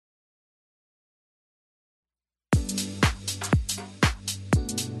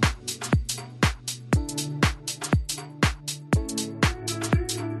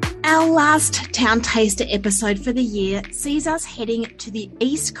Our last Town Taster episode for the year sees us heading to the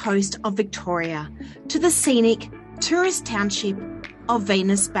east coast of Victoria, to the scenic tourist township of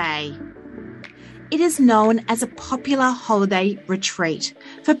Venus Bay. It is known as a popular holiday retreat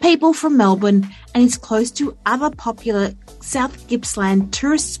for people from Melbourne and is close to other popular South Gippsland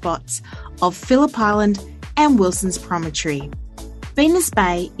tourist spots of Phillip Island and Wilson's Promontory. Venus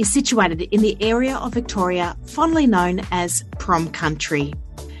Bay is situated in the area of Victoria fondly known as Prom Country.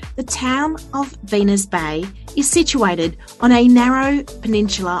 The town of Venus Bay is situated on a narrow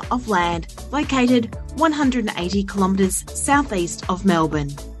peninsula of land located 180 kilometres southeast of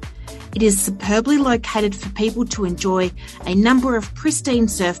Melbourne. It is superbly located for people to enjoy a number of pristine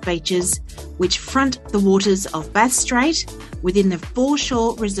surf beaches which front the waters of Bass Strait within the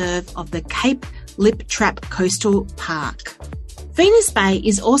foreshore reserve of the Cape Lip Trap Coastal Park. Venus Bay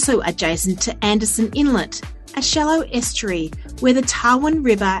is also adjacent to Anderson Inlet, a shallow estuary where the Tarwin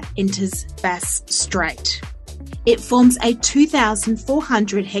River enters Bass Strait. It forms a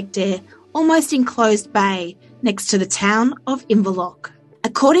 2,400 hectare, almost enclosed bay next to the town of Inverloch.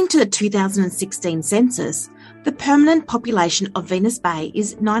 According to the 2016 census, the permanent population of Venus Bay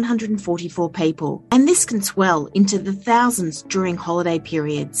is 944 people, and this can swell into the thousands during holiday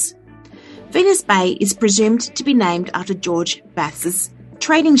periods. Venus Bay is presumed to be named after George Bass's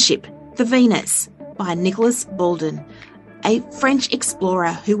trading ship, the Venus, by Nicholas Baldwin, a French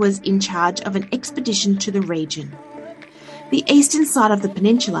explorer who was in charge of an expedition to the region. The eastern side of the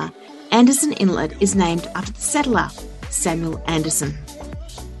peninsula, Anderson Inlet, is named after the settler, Samuel Anderson.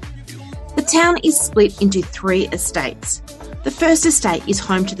 The town is split into 3 estates. The first estate is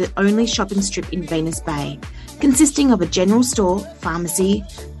home to the only shopping strip in Venus Bay, consisting of a general store, pharmacy,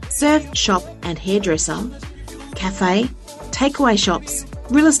 surf shop and hairdresser, cafe, takeaway shops,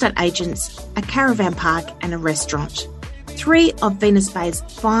 real estate agents, a caravan park and a restaurant. 3 of Venus Bay's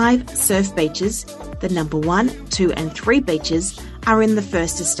 5 surf beaches, the number 1, 2 and 3 beaches, are in the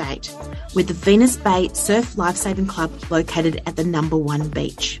first estate, with the Venus Bay Surf Lifesaving Club located at the number 1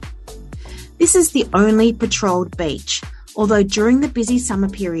 beach. This is the only patrolled beach, although during the busy summer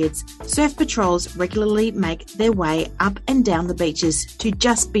periods, surf patrols regularly make their way up and down the beaches to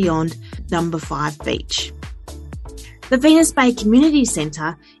just beyond number 5 beach. The Venus Bay Community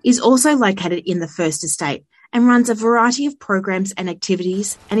Centre is also located in the first estate and runs a variety of programs and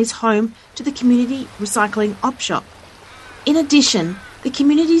activities and is home to the Community Recycling Op Shop. In addition, the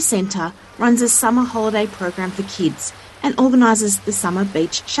Community Centre runs a summer holiday program for kids and organises the Summer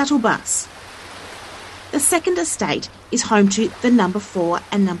Beach Shuttle Bus. The second estate is home to the number 4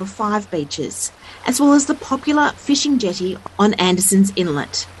 and number 5 beaches, as well as the popular fishing jetty on Anderson's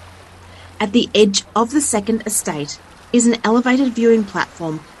Inlet. At the edge of the second estate is an elevated viewing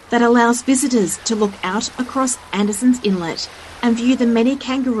platform that allows visitors to look out across Anderson's Inlet and view the many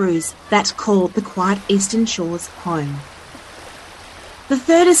kangaroos that call the quiet eastern shores home. The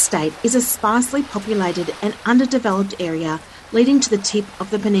third estate is a sparsely populated and underdeveloped area leading to the tip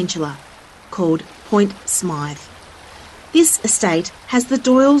of the peninsula, called Point Smythe. This estate has the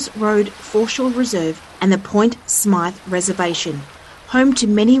Doyles Road Foreshore Reserve and the Point Smythe Reservation, home to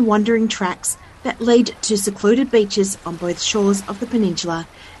many wandering tracks that lead to secluded beaches on both shores of the peninsula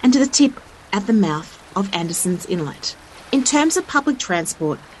and to the tip at the mouth of Anderson's Inlet. In terms of public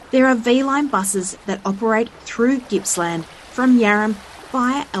transport, there are V-Line buses that operate through Gippsland from Yarram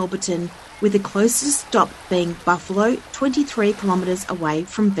via Alberton, with the closest stop being Buffalo, 23 kilometres away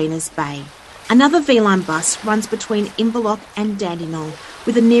from Venus Bay. Another V-Line bus runs between Inverloch and Dandenong,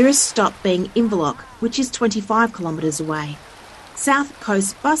 with the nearest stop being Inverloch, which is 25 kilometres away. South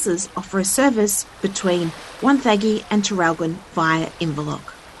Coast buses offer a service between Wonthaggi and Traralgon via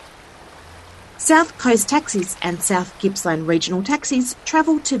Inverloch. South Coast taxis and South Gippsland regional taxis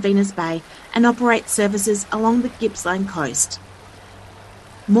travel to Venus Bay and operate services along the Gippsland coast.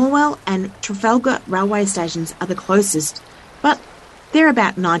 Morwell and Trafalgar railway stations are the closest, but they're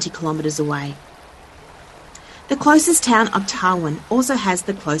about 90 kilometres away. The closest town of Tarwin also has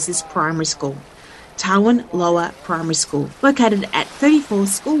the closest primary school, Tarwin Lower Primary School, located at 34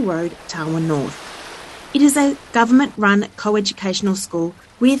 School Road, Tarwin North. It is a government-run co-educational school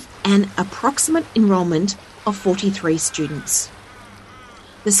with an approximate enrolment of 43 students.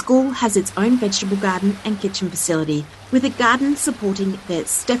 The school has its own vegetable garden and kitchen facility, with a garden supporting the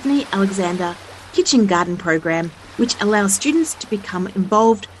Stephanie Alexander Kitchen Garden program, which allows students to become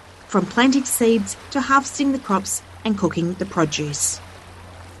involved from planting seeds to harvesting the crops and cooking the produce.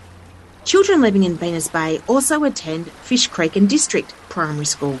 Children living in Venus Bay also attend Fish Creek and District Primary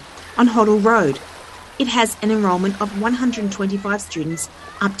School on Hoddle Road. It has an enrolment of 125 students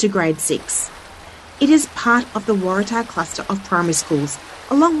up to grade 6. It is part of the Waratah cluster of primary schools,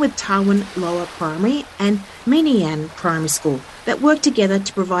 along with Tarwin Lower Primary and Menian Primary School, that work together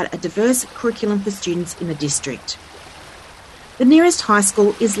to provide a diverse curriculum for students in the district. The nearest high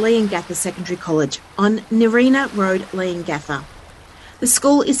school is Leongatha Secondary College on Nerina Road, Leongatha. The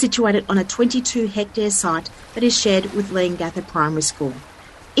school is situated on a 22-hectare site that is shared with Leongatha Primary School.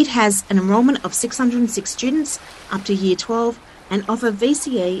 It has an enrolment of 606 students up to Year 12 and offer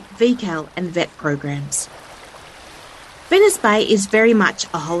VCE, VCAL and VET programs. Venus Bay is very much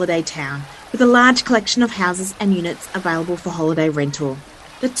a holiday town with a large collection of houses and units available for holiday rental.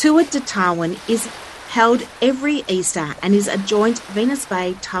 The Tour de Tarwin is held every Easter and is a joint Venus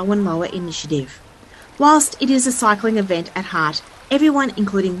Bay Tarwin Lower initiative. Whilst it is a cycling event at heart, everyone,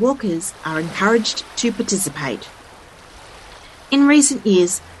 including walkers, are encouraged to participate. In recent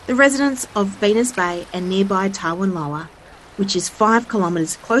years, the residents of Venus Bay and nearby Tarwin Lower, which is 5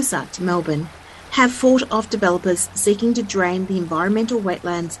 kilometres closer to Melbourne, have fought off developers seeking to drain the environmental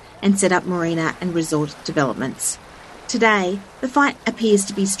wetlands and set up marina and resort developments. Today, the fight appears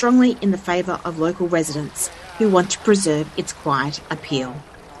to be strongly in the favour of local residents who want to preserve its quiet appeal.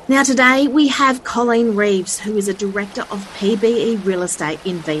 Now today we have Colleen Reeves, who is a Director of PBE Real Estate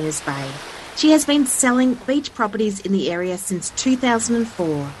in Venus Bay. She has been selling beach properties in the area since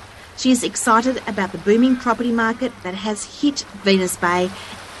 2004. She is excited about the booming property market that has hit Venus Bay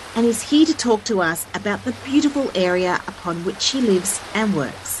and is here to talk to us about the beautiful area upon which she lives and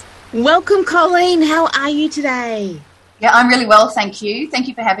works. Welcome, Colleen. How are you today? Yeah, I'm really well, thank you. Thank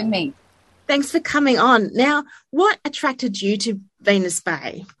you for having me. Thanks for coming on. Now, what attracted you to Venus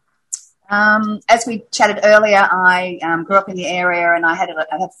Bay? As we chatted earlier, I grew up in the area and I had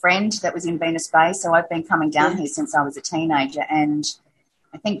a friend that was in Venus Bay, so I've been coming down here since I was a teenager. And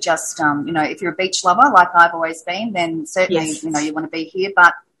I think just, if you're a beach lover like I've always been, then certainly, you want to be here.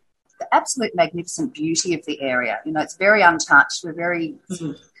 But the absolute magnificent beauty of the area, it's very untouched. We're very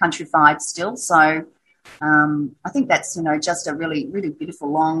countrified still. So I think that's, just a really, really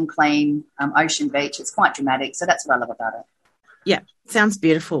beautiful, long, clean ocean beach. It's quite dramatic. So that's what I love about it. Yeah, sounds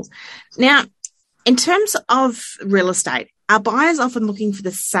beautiful. Now, in terms of real estate, are buyers often looking for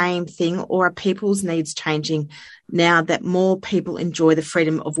the same thing, or are people's needs changing now that more people enjoy the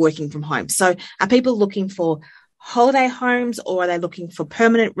freedom of working from home? So are people looking for holiday homes, or are they looking for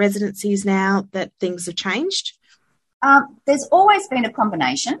permanent residencies now that things have changed? There's always been a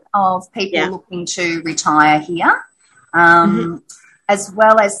combination of people looking to retire here, as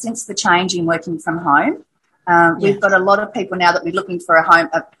well as since the change in working from home. We've got a lot of people now that we're looking for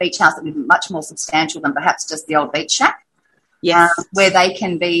a beach house that would be much more substantial than perhaps just the old beach shack, where they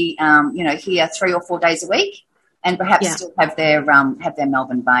can be, here 3 or 4 days a week and perhaps still have their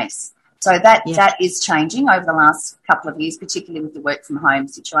Melbourne base. So that is changing over the last couple of years, particularly with the work from home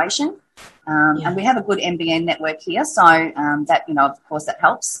situation. And we have a good NBN network here, so that, of course, that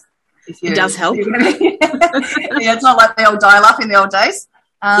helps. It does help. It's not like the old dial-up in the old days.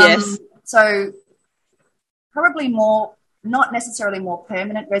 So probably more, not necessarily more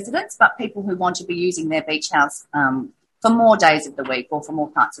permanent residents, but people who want to be using their beach house for more days of the week or for more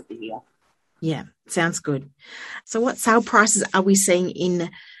parts of the year. Yeah, sounds good. So what sale prices are we seeing in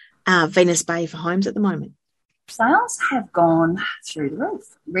Venus Bay for homes at the moment? Sales have gone through the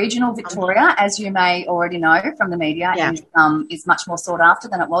roof. Regional Victoria, as you may already know from the media, is much more sought after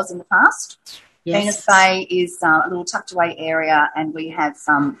than it was in the past. Yes. Venus Bay is a little tucked away area, and we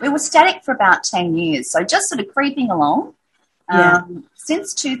were static for about 10 years, so just sort of creeping along.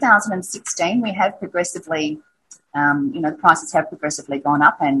 Since 2016, we have progressively, the prices have progressively gone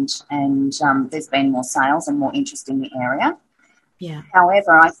up, and there's been more sales and more interest in the area. Yeah.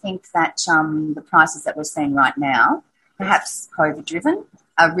 However, I think that the prices that we're seeing right now, perhaps COVID-driven,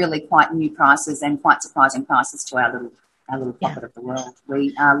 are really quite new prices and quite surprising prices to our little pocket of the world.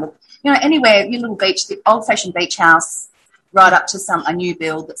 We look, anywhere, your little beach, the old-fashioned beach house, right up to a new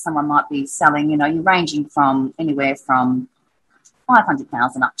build that someone might be selling. You're ranging from anywhere from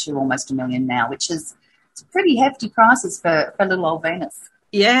 500,000 up to almost $1 million now, which is pretty hefty prices for little old Venus.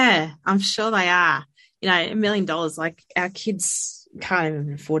 Yeah, I'm sure they are. $1 million, like our kids can't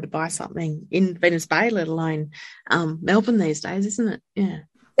even afford to buy something in Venus Bay, let alone Melbourne these days, isn't it? Yeah.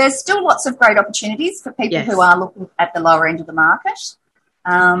 There's still lots of great opportunities for people who are looking at the lower end of the market,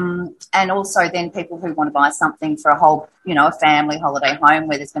 and also then people who want to buy something for a whole, a family holiday home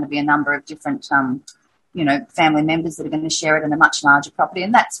where there's going to be a number of different, family members that are going to share it in a much larger property,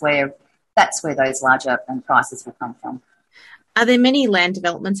 and that's where those larger prices will come from. Are there many land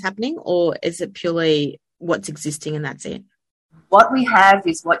developments happening, or is it purely what's existing and that's it? What we have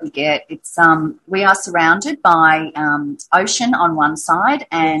is what you get. It's we are surrounded by ocean on one side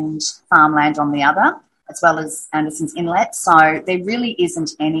and farmland on the other, as well as Anderson's Inlet. So there really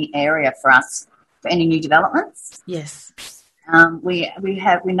isn't any area for us for any new developments. Yes. We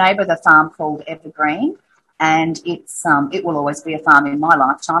neighbour the farm called Evergreen, and it will always be a farm in my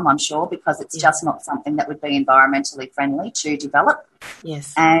lifetime, I'm sure, because it's just not something that would be environmentally friendly to develop.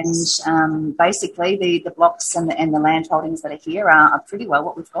 Yes. And basically the blocks and the land holdings that are here are pretty well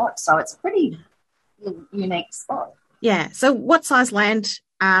what we've got. So it's a pretty unique spot. Yeah. So what size land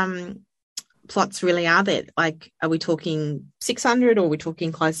plots really are there? Like, are we talking 600 or are we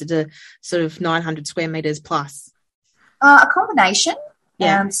talking closer to sort of 900 square metres plus? A combination.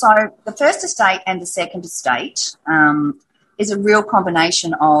 Yeah. So the first estate and the second estate is a real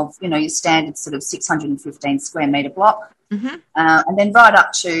combination of, your standard sort of 615 square metre block. Mm-hmm. And then right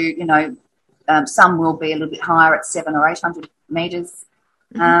up to, some will be a little bit higher at 700 or 800 metres.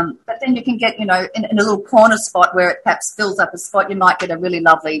 Mm-hmm. But then you can get, in a little corner spot where it perhaps fills up a spot, you might get a really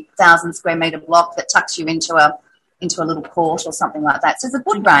lovely 1,000 square metre block that tucks you into a little court or something like that. So there's a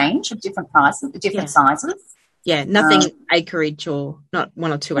good range of different prices, different sizes. Yeah, nothing acreage or not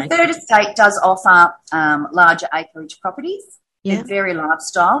 1 or 2 acres. The third estate does offer larger acreage properties. Yeah. They're very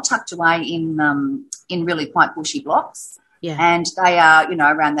lifestyle, tucked away in really quite bushy blocks. Yeah. And they are,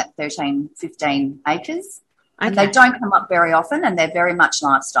 around that 13, 15 acres. Okay. And they don't come up very often, and they're very much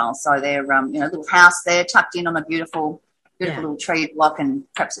lifestyle. So they're, a little house there tucked in on a beautiful little tree block, and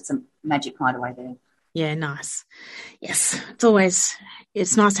perhaps it's a magic hideaway there. Yeah, nice. Yes,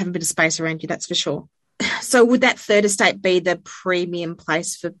 it's nice to have a bit of space around you, that's for sure. So would that third estate be the premium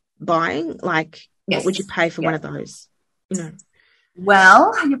place for buying? Like, what would you pay for one of those?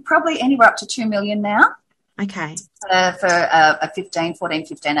 Well, you're probably anywhere up to $2 million now. Okay. For a 15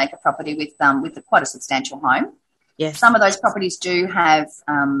 acre property with quite a substantial home. Yes. Some of those properties do have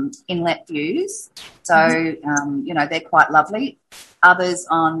inlet views, so they're quite lovely. Others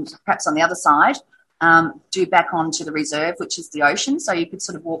perhaps on the other side do back onto the reserve, which is the ocean. So you could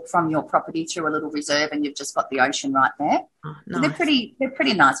sort of walk from your property through a little reserve, and you've just got the ocean right there. Oh, nice. So they're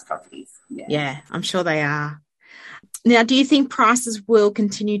pretty nice properties. Yeah, I'm sure they are. Now, do you think prices will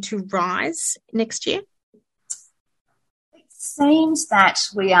continue to rise next year? It seems that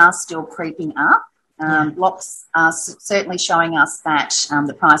we are still creeping up. Blocks are certainly showing us that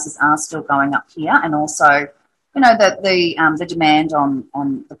the prices are still going up here, and also, the demand on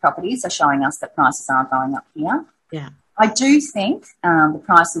the properties are showing us that prices are going up here. Yeah, I do think the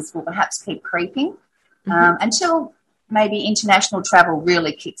prices will perhaps keep creeping until maybe international travel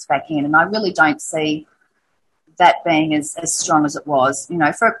really kicks back in, and I really don't see that being as strong as it was,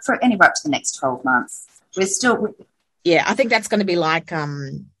 for anywhere up to the next 12 months. We're still... Yeah, I think that's going to be like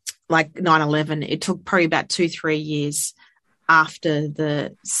 9/11. It took probably about 2-3 years after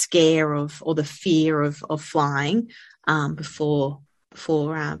the scare or the fear of flying before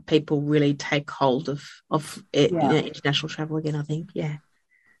people really take hold of international travel again, I think. Yeah.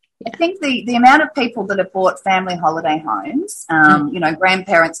 I think the amount of people that have bought family holiday homes,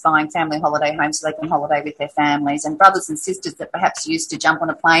 grandparents buying family holiday homes so they can holiday with their families, and brothers and sisters that perhaps used to jump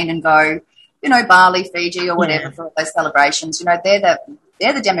on a plane and go, Bali, Fiji or whatever for all those celebrations, they're the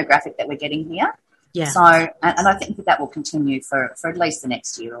demographic that we're getting here. Yeah. So, and I think that will continue for at least the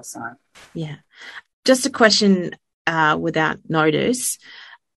next year or so. Yeah. Just a question without notice.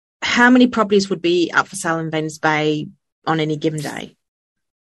 How many properties would be up for sale in Venus Bay on any given day?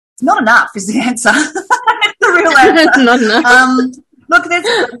 Not enough is the answer. The real answer. Not enough. Look,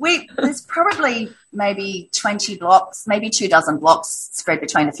 there's probably maybe 20 blocks, maybe 24 blocks spread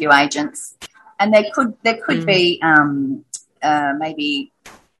between a few agents, and there could be maybe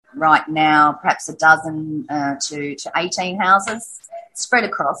right now perhaps a dozen to 18 houses spread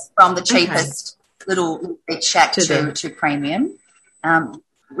across from the cheapest little beach shack to premium.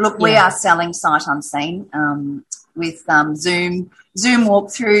 We are selling sight unseen with Zoom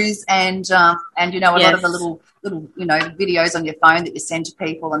walkthroughs and a lot of the little videos on your phone that you send to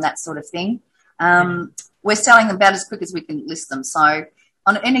people and that sort of thing. We're selling them about as quick as we can list them. So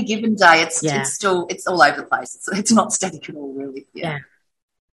on any given day, it's all over the place. It's not static at all, really. Yeah.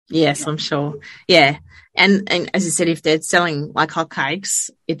 Yes, I'm sure. Yeah, and as you said, if they're selling like hotcakes,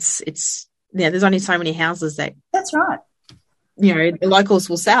 it's there's only so many houses that. That's right. The locals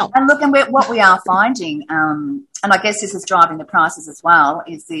will sell. And look, and what we are finding, and I guess this is driving the prices as well,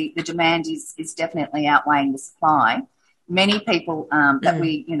 is the demand is definitely outweighing the supply. Many people that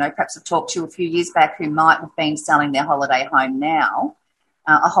we, perhaps have talked to a few years back who might have been selling their holiday home now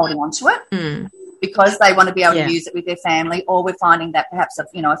are holding on to it because they want to be able to use it with their family, or we're finding that perhaps a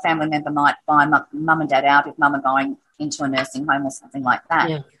family member might buy mum and dad out if mum are going into a nursing home or something like that.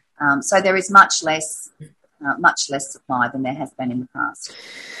 Yeah. So there is much less supply than there has been in the past.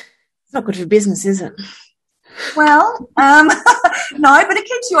 It's not good for business, is it? Well, no, but it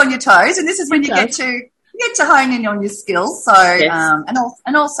keeps you on your toes, and this is when you get to hone in on your skills. So, yes.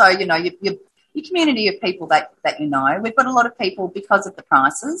 And also, you know, your community of people that you know. We've got a lot of people because of the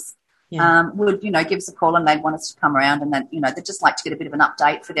prices. Would, you know, give us a call and they'd want us to come around, and then, you know, they'd just like to get a bit of an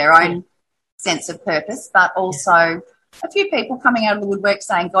update for their own sense of purpose, but also a few people coming out of the woodwork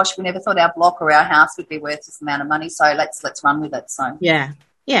saying, gosh, we never thought our block or our house would be worth this amount of money, so let's run with it. So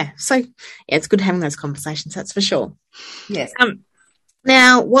so it's good having those conversations, that's for sure. Yes.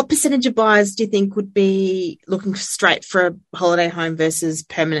 Now, what percentage of buyers do you think would be looking straight for a holiday home versus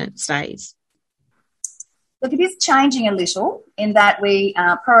permanent stays? Look, it is changing a little in that we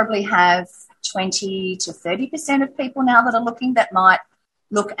probably have 20 to 30% of people now that are looking that might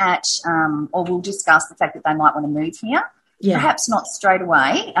look at or will discuss the fact that they might want to move here. Yeah. Perhaps not straight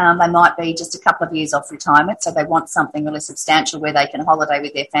away. They might be just a couple of years off retirement, so they want something really substantial where they can holiday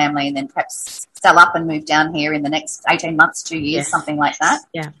with their family and then perhaps sell up and move down here in the next 18 months, 2 years, something like that.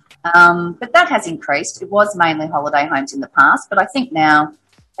 Yeah. But that has increased. It was mainly holiday homes in the past, but I think now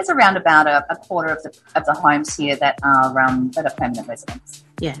there's around about a quarter of the homes here that are permanent residents.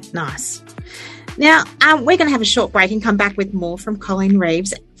 Yeah, nice. Now, we're going to have a short break and come back with more from Colleen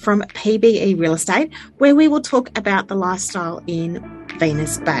Reeves from PBE Real Estate, where we will talk about the lifestyle in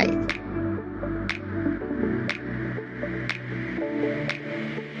Venus Bay.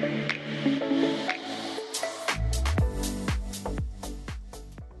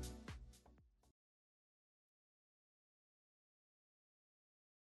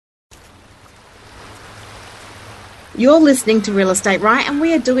 You're listening to Real Estate Right, and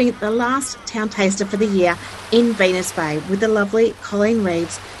we are doing the last town taster for the year in Venus Bay with the lovely Colleen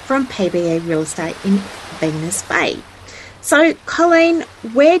Reeves from PBE Real Estate in Venus Bay. So, Colleen,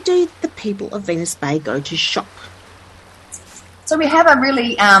 where do the people of Venus Bay go to shop? So we have a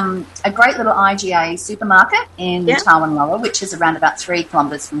really a great little IGA supermarket in Tarwin, which is around about 3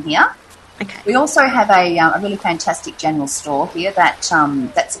 kilometres from here. Okay. We also have a really fantastic general store here that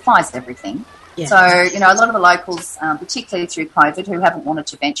supplies everything. Yeah. So, you know, a lot of the locals, particularly through COVID, who haven't wanted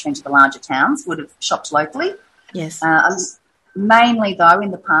to venture into the larger towns, would have shopped locally. Yes. Mainly, though,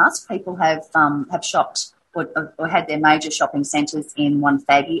 in the past, people have shopped or had their major shopping centres in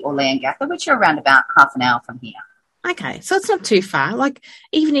Wonthaggi or Leongatha, which are around about half an hour from here. Okay, so it's not too far. Like,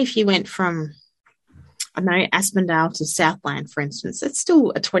 even if you went from, I don't know, Aspendale to Southland, for instance, it's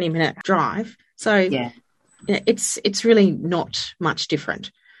still a 20-minute drive. So it's really not much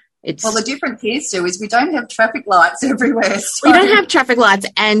different. Well, the difference here, Sue, is we don't have traffic lights everywhere. So. We don't have traffic lights,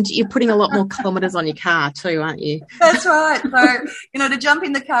 and you're putting a lot more kilometres on your car too, aren't you? That's right. So, you know, to jump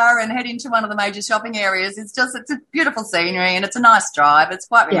in the car and head into one of the major shopping areas, it's a beautiful scenery and it's a nice drive. It's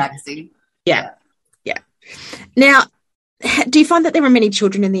quite relaxing. Yeah. Now, do you find that there are many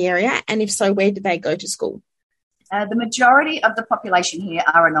children in the area? And if so, where do they go to school? The majority of the population here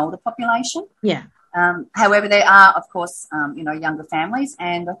are an older population. Yeah. However, there are, of course, younger families,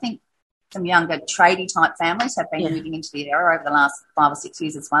 and I think some younger tradie type families have been moving into the area over the last 5 or 6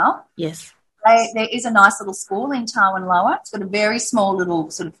 years as well. Yes. There is a nice little school in Tarwin Lower. It's got a very small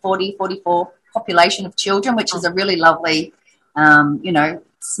little sort of 44 population of children, which is a really lovely,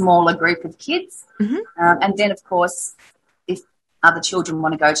 smaller group of kids. Mm-hmm. And then, of course, if other children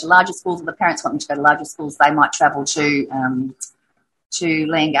want to go to larger schools or the parents want them to go to larger schools, they might travel to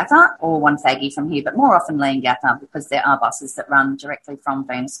Leongatha or Wonthaggi from here, but more often Leongatha because there are buses that run directly from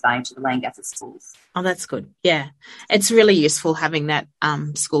Venus Bay to the Leongatha schools. Oh, that's good. Yeah. It's really useful having that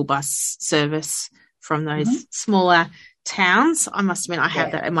school bus service from those smaller towns. I must admit I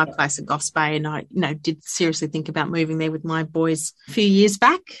have that at my place at Goss Bay, and I, did seriously think about moving there with my boys a few years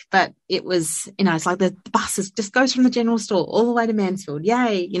back, but it was, it's like the buses just goes from the general store all the way to Mansfield.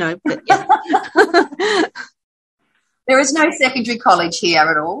 Yay, but yeah. There is no secondary college here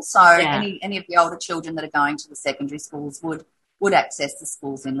at all, so any of the older children that are going to the secondary schools would access the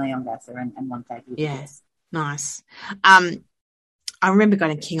schools in Leongatha and Wonthaggi. Yeah, nice. I remember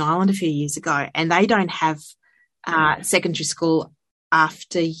going to King Island a few years ago, and they don't have secondary school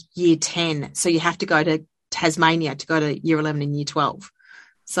after year 10, so you have to go to Tasmania to go to year 11 and year 12.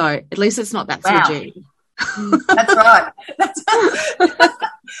 So at least it's not that sort of journey. That's right.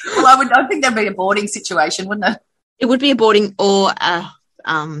 Well, I think that'd be a boarding situation, wouldn't it? It would be a boarding or a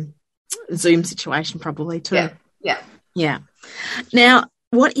Zoom situation probably too. Yeah. Now,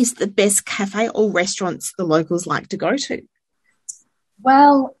 what is the best cafe or restaurants the locals like to go to?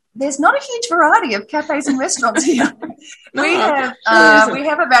 Well, there's not a huge variety of cafes and restaurants here. We have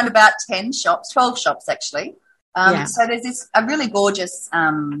around about 10 shops, 12 shops actually. So there's a really gorgeous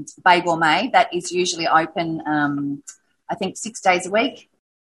Bay Gourmet that is usually open, I think 6 days a week.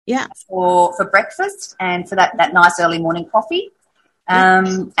 for breakfast and for that nice early morning coffee.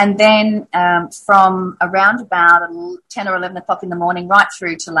 And then from around about 10 or 11 o'clock in the morning right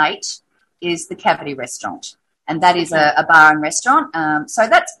through to late is the Cavity Restaurant. And that is a bar and restaurant. So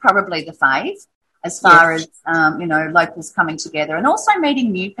that's probably the fave as far as, locals coming together and also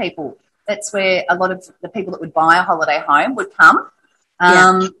meeting new people. That's where a lot of the people that would buy a holiday home would come,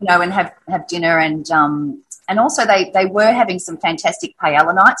 and have dinner. And also they were having some fantastic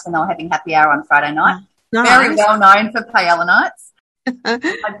paella nights when they were having happy hour on Friday night. Nice. Very well known for paella nights.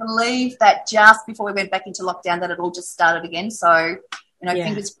 I believe that just before we went back into lockdown that it all just started again. So,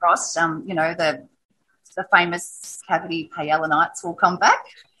 fingers crossed, the famous Cavity paella nights will come back.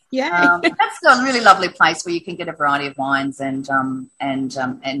 Yeah. That's a really lovely place where you can get a variety of wines and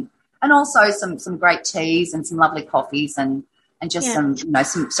also some great teas and some lovely coffees and just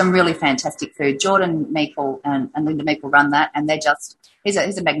some really fantastic food. Jordan Meekle and Linda Meekle run that, and he's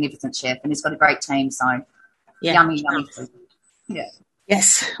a magnificent chef and he's got a great team. So yummy food. Yeah.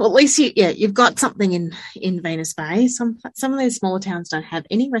 Yes. Well, at least you've got something in Venus Bay. Some of those smaller towns don't have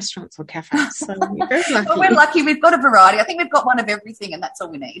any restaurants or cafes, so you're very lucky. Well, we're lucky. We've got a variety. I think we've got one of everything, and that's all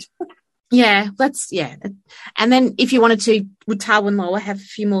we need. Yeah, And then if you wanted to, would Tarwin Lower have a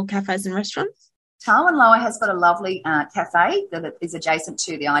few more cafes and restaurants? Tarwin Lower has got a lovely cafe that is adjacent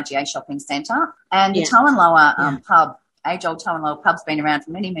to the IGA shopping centre, and the Tarwin Lower pub, age-old Tarwin Lower pub's been around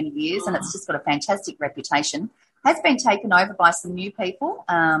for many, many years, and it's just got a fantastic reputation. Has been taken over by some new people,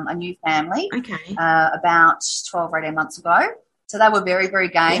 a new family, about 12 or 18 months ago. So they were very, very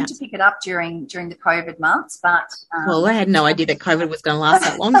game to pick it up during the COVID months. But they had no idea that COVID was going to last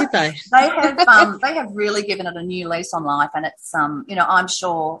that long, did they? They have really given it a new lease on life, and it's I'm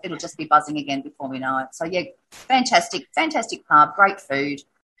sure it'll just be buzzing again before we know it. So fantastic pub, great food.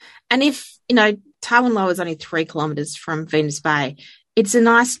 And if Tarwin Lower is only 3 kilometres from Venus Bay, it's a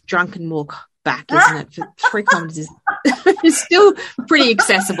nice drunken walk back, isn't it? For 3 kilometres is still pretty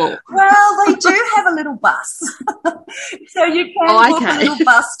accessible. Well, they do have a little bus, so you can book a little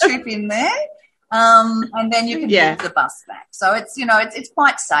bus trip in there, and then you can walk the bus back. So it's it's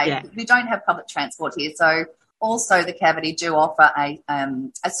quite safe. Yeah. We don't have public transport here, so also the Cavity do offer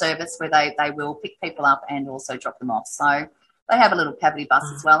a service where they will pick people up and also drop them off. So they have a little Cavity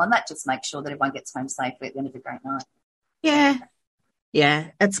bus as well, and that just makes sure that everyone gets home safely at the end of a great night. Yeah. Yeah,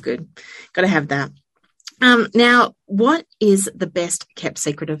 that's good. Got to have that. Now, what is the best kept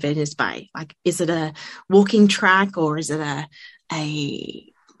secret of Venus Bay? Like, is it a walking track or is it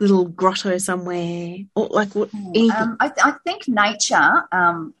a little grotto somewhere? Or like what? I think nature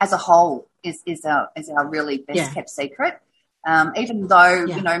as a whole is our really best kept secret. Even though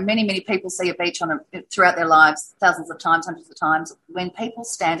many people see a beach throughout their lives thousands of times, hundreds of times, when people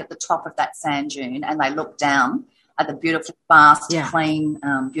stand at the top of that sand dune and they look down at the beautiful, vast, clean,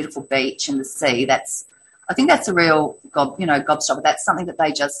 beautiful beach and the sea, I think that's a real gobstopper. That's something that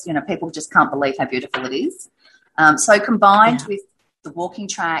they just, people just can't believe how beautiful it is. So combined with the walking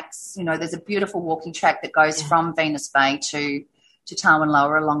tracks, there's a beautiful walking track that goes from Venus Bay to Tarwin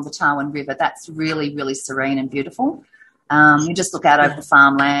Lower along the Tarwin River. That's really, really serene and beautiful. You just look out over the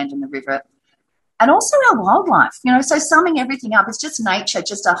farmland and the river. And also our wildlife, so summing everything up, it's just nature,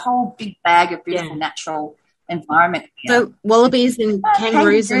 just a whole big bag of beautiful natural environment. So wallabies and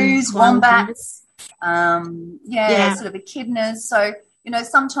kangaroos and wombats, sort of echidnas. So,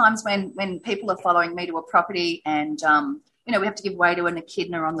 sometimes when people are following me to a property and, we have to give way to an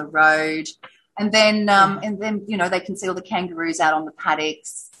echidna on the road and then they can see all the kangaroos out on the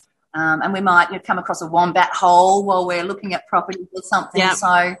paddocks. And we might come across a wombat hole while we're looking at properties or something. Yep.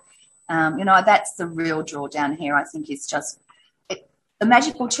 So, that's the real draw down here, I think, is just the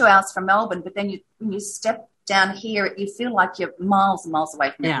magical 2 hours from Melbourne, but then when you step down here, you feel like you're miles and miles away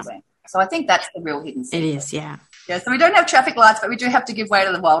from everywhere. So I think that's the real hidden secret. It is, yeah. Yeah, so we don't have traffic lights, but we do have to give way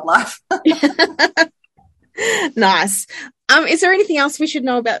to the wildlife. Nice. Is there anything else we should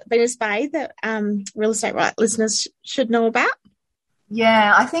know about Venus Bay that Real Estate Right listeners should know about?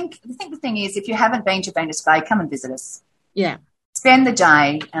 Yeah, I think the thing is, if you haven't been to Venus Bay, come and visit us. Yeah. Spend the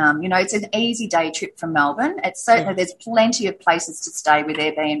day. It's an easy day trip from Melbourne. It's certainly there's plenty of places to stay with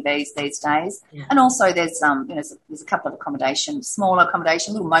Airbnbs these days, and also there's there's a couple of smaller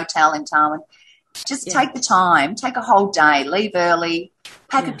accommodation, little motel in Tarwin. Just take the time, take a whole day, leave early,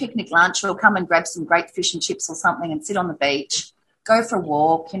 pack a picnic lunch, or come and grab some great fish and chips or something, and sit on the beach. Go for a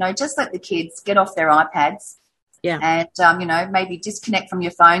walk. Just let the kids get off their iPads. Yeah, and maybe disconnect from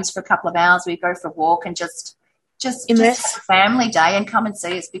your phones for a couple of hours. We go for a walk and just have a family day and come and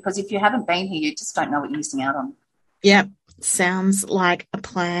see us, because if you haven't been here, you just don't know what you're missing out on. Yeah, Sounds like a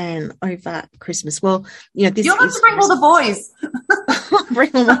plan over Christmas. Well, you know, this You'll have to bring all the boys.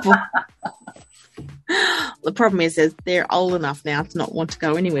 Bring all my boys. The problem is they're old enough now to not want to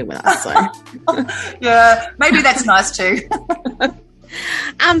go anywhere with us. So, yeah, maybe that's nice too.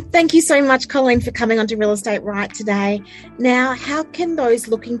 Thank you so much, Colleen, for coming on to Real Estate Right today. Now, how can those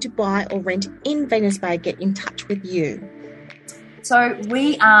looking to buy or rent in Venus Bay get in touch with you? So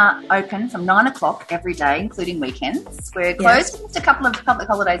we are open from 9 o'clock every day, including weekends. We're closed for just a couple of public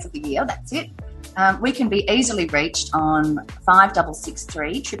holidays of the year. That's it. We can be easily reached on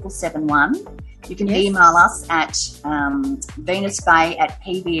 5663 771. You can email us at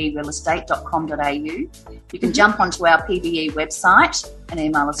venusbay@pberealestate.com.au. You can jump onto our PBE website and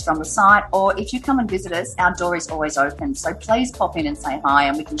email us from the site, or if you come and visit us, our door is always open. So please pop in and say hi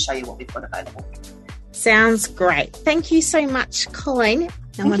and we can show you what we've got available. Sounds great. Thank you so much, Colleen.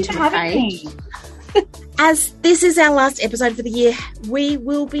 Thank you for having me. As this is our last episode for the year, we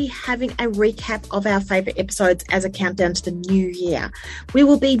will be having a recap of our favourite episodes as a countdown to the new year. We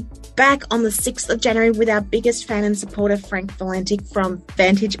will be back on the 6th of January with our biggest fan and supporter, Frank Valantic from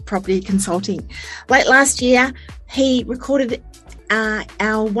Vantage Property Consulting. Late last year, he recorded our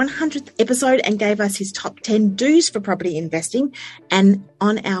 100th episode and gave us his top 10 do's for property investing. And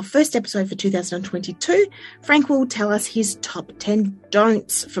on our first episode for 2022, Frank will tell us his top 10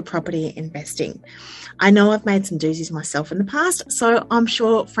 don'ts for property investing. I know I've made some doozies myself in the past, so I'm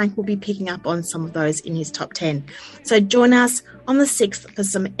sure Frank will be picking up on some of those in his top 10. So join us on the 6th for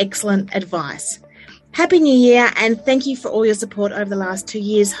some excellent advice. Happy New Year, and thank you for all your support over the last 2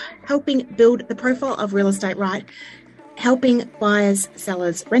 years, helping build the profile of Real Estate Right, helping buyers,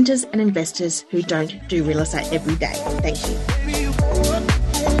 sellers, renters and investors who don't do real estate every day. Thank you.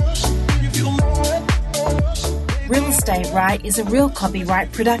 Real Estate Right is a Real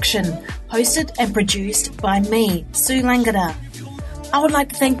Copyright production, hosted and produced by me, Sue Langada. I would like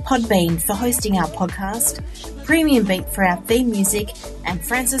to thank Podbean for hosting our podcast, Premium Beat for our theme music, and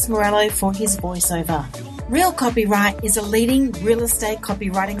Francis Morello for his voiceover. Real Copyright is a leading real estate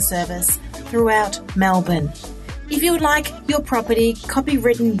copywriting service throughout Melbourne. If you would like your property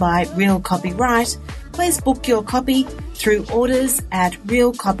copywritten by Real Copyright, please book your copy through orders at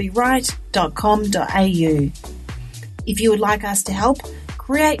realcopyright.com.au. If you would like us to help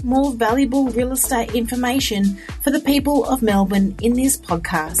create more valuable real estate information for the people of Melbourne in this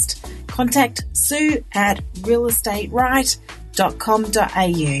podcast, contact Sue at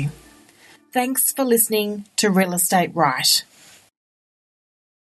realestateright.com.au. Thanks for listening to Real Estate Right.